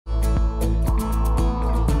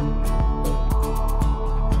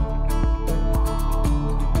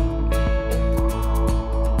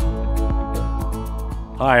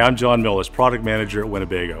Hi, I'm John Millis, Product Manager at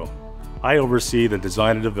Winnebago. I oversee the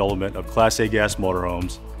design and development of Class A gas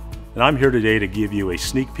motorhomes, and I'm here today to give you a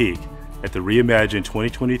sneak peek at the reimagined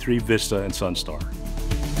 2023 Vista and Sunstar.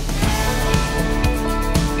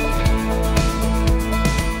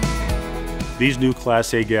 These new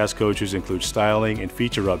Class A gas coaches include styling and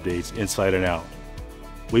feature updates inside and out.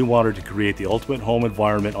 We wanted to create the ultimate home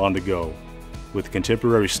environment on the go, with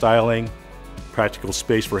contemporary styling, practical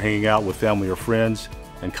space for hanging out with family or friends,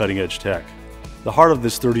 and cutting-edge tech. The heart of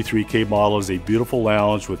this 33K model is a beautiful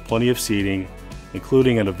lounge with plenty of seating,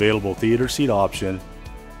 including an available theater seat option,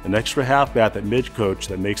 an extra half bath at mid-coach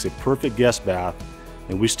that makes a perfect guest bath,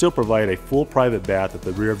 and we still provide a full private bath at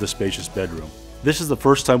the rear of the spacious bedroom. This is the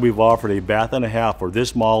first time we've offered a bath and a half for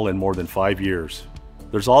this model in more than 5 years.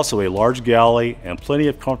 There's also a large galley and plenty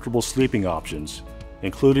of comfortable sleeping options,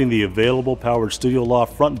 including the available powered studio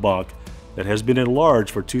loft front bunk that has been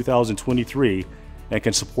enlarged for 2023 and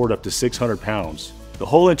can support up to 600 pounds. The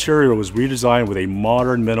whole interior was redesigned with a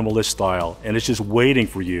modern minimalist style, and it's just waiting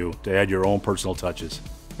for you to add your own personal touches.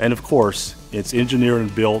 And of course, it's engineered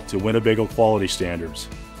and built to Winnebago quality standards,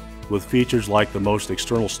 with features like the most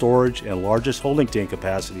external storage and largest holding tank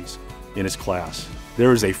capacities in its class.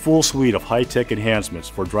 There is a full suite of high-tech enhancements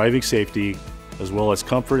for driving safety, as well as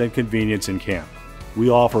comfort and convenience in camp. We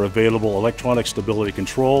offer available electronic stability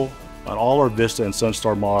control on all our Vista and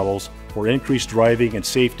Sunstar models for increased driving and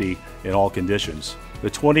safety in all conditions. The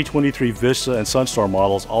 2023 Vista and Sunstar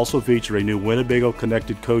models also feature a new Winnebago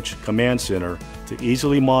Connected Coach Command Center to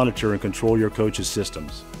easily monitor and control your coach's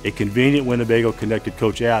systems. A convenient Winnebago Connected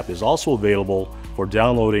Coach app is also available for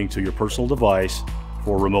downloading to your personal device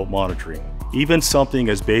for remote monitoring. Even something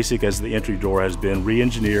as basic as the entry door has been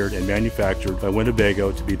re-engineered and manufactured by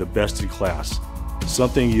Winnebago to be the best in class,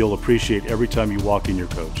 something you'll appreciate every time you walk in your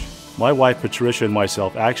coach. My wife Patricia and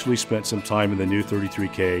myself actually spent some time in the new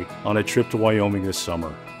 33K on a trip to Wyoming this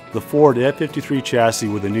summer. The Ford F53 chassis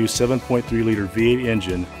with a new 7.3-liter V8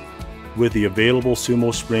 engine with the available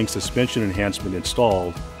Sumo Spring suspension enhancement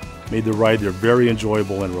installed made the ride there very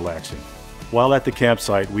enjoyable and relaxing. While at the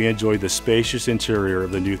campsite, we enjoyed the spacious interior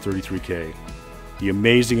of the new 33K, the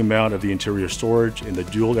amazing amount of the interior storage and the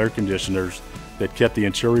dual air conditioners that kept the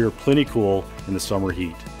interior plenty cool in the summer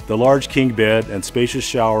heat. The large king bed and spacious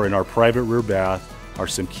shower in our private rear bath are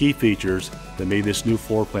some key features that made this new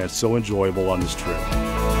floor plan so enjoyable on this trip.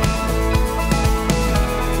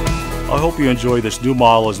 I hope you enjoy this new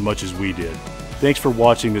model as much as we did. Thanks for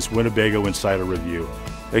watching this Winnebago Insider Review.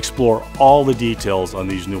 Explore all the details on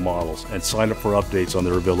these new models and sign up for updates on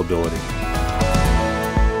their availability.